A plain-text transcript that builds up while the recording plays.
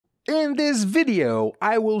In this video,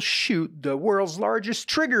 I will shoot the world's largest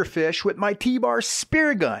triggerfish with my T-bar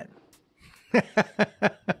spear gun.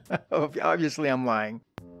 Obviously, I'm lying.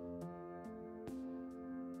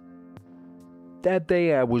 That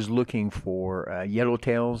day I was looking for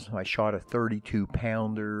yellowtails. I shot a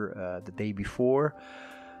 32-pounder the day before.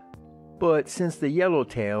 But since the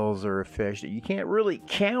yellowtails are a fish that you can't really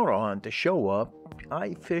count on to show up,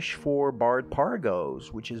 I fish for barred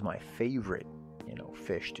pargos, which is my favorite,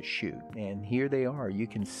 fish to shoot. And here they are. You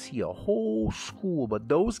can see a whole school, but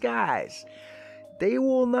those guys, they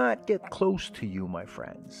will not get close to you, my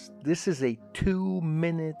friends. This is a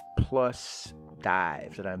 2-minute plus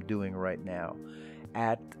dive that I'm doing right now.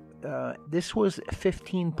 This was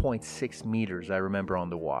 15.6 meters, I remember, on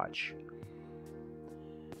the watch.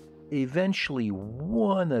 Eventually,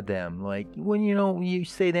 one of them, like when you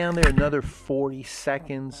stay down there another 40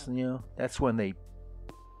 seconds, that's when they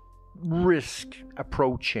risk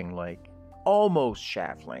approaching, like almost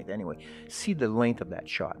shaft length. Anyway, see the length of that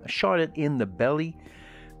shot. I shot it in the belly,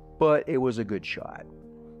 but it was a good shot.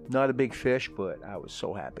 Not a big fish, but I was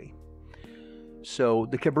so happy. So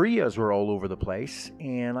the cabrillas were all over the place,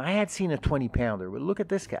 and I had seen a 20-pounder. But look at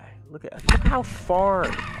this guy. Look how far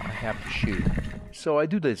I have to shoot. So I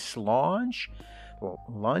do this lunge,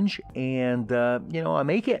 and I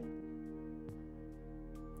make it.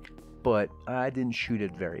 But I didn't shoot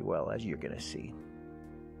it very well, as you're going to see.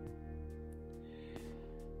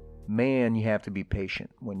 Man, you have to be patient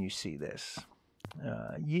when you see this.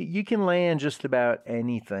 You can land just about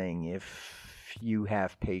anything if you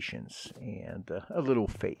have patience and a little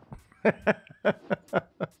faith.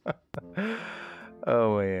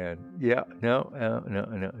 Oh, man. Yeah, no.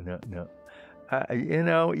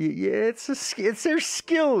 It's their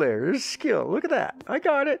skill there. There's skill. Look at that. I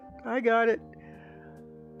got it.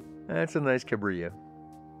 That's a nice cabrilla.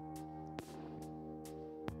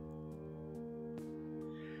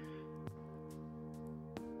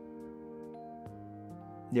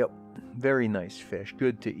 Yep, very nice fish.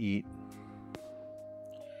 Good to eat.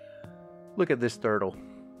 Look at this turtle.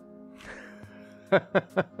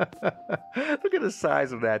 Look at the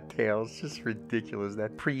size of that tail. It's just ridiculous.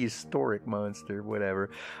 That prehistoric monster, whatever.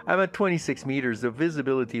 I'm at 26 meters. The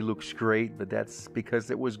visibility looks great, but that's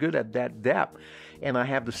because it was good at that depth. And I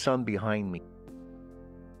have the sun behind me.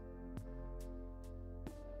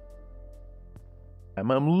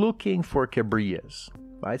 I'm looking for cabrillas.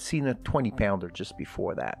 I'd seen a 20-pounder just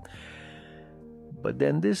before that. But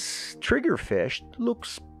then this triggerfish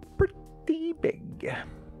looks pretty big.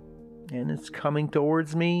 And it's coming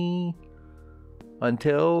towards me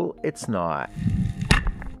until it's not.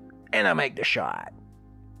 And I make the shot.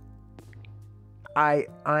 I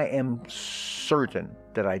am certain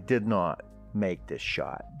that I did not make this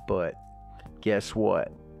shot. But guess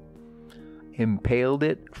what? Impaled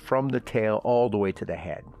it from the tail all the way to the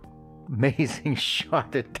head. Amazing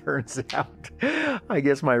shot, it turns out. I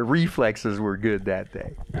guess my reflexes were good that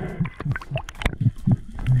day.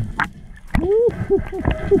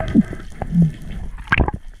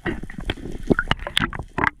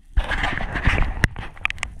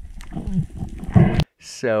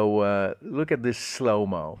 So look at this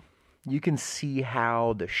slow-mo. You can see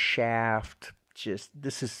how the shaft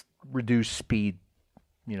this is reduced speed,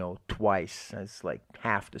 twice. It's like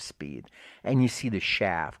half the speed. And you see the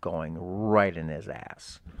shaft going right in his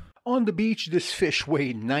ass. On the beach, this fish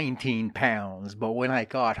weighed 19 pounds, but when I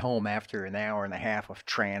got home after an hour and a half of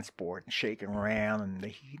transport and shaking around and the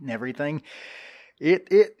heat and everything,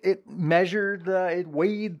 it measured, it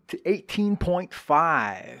weighed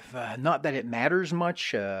 18.5. Not that it matters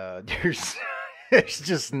much. There's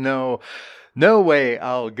just no way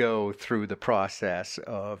I'll go through the process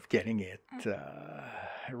of getting it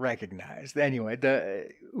recognized. Anyway,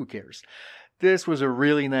 who cares? This was a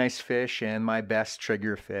really nice fish and my best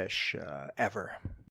trigger fish ever.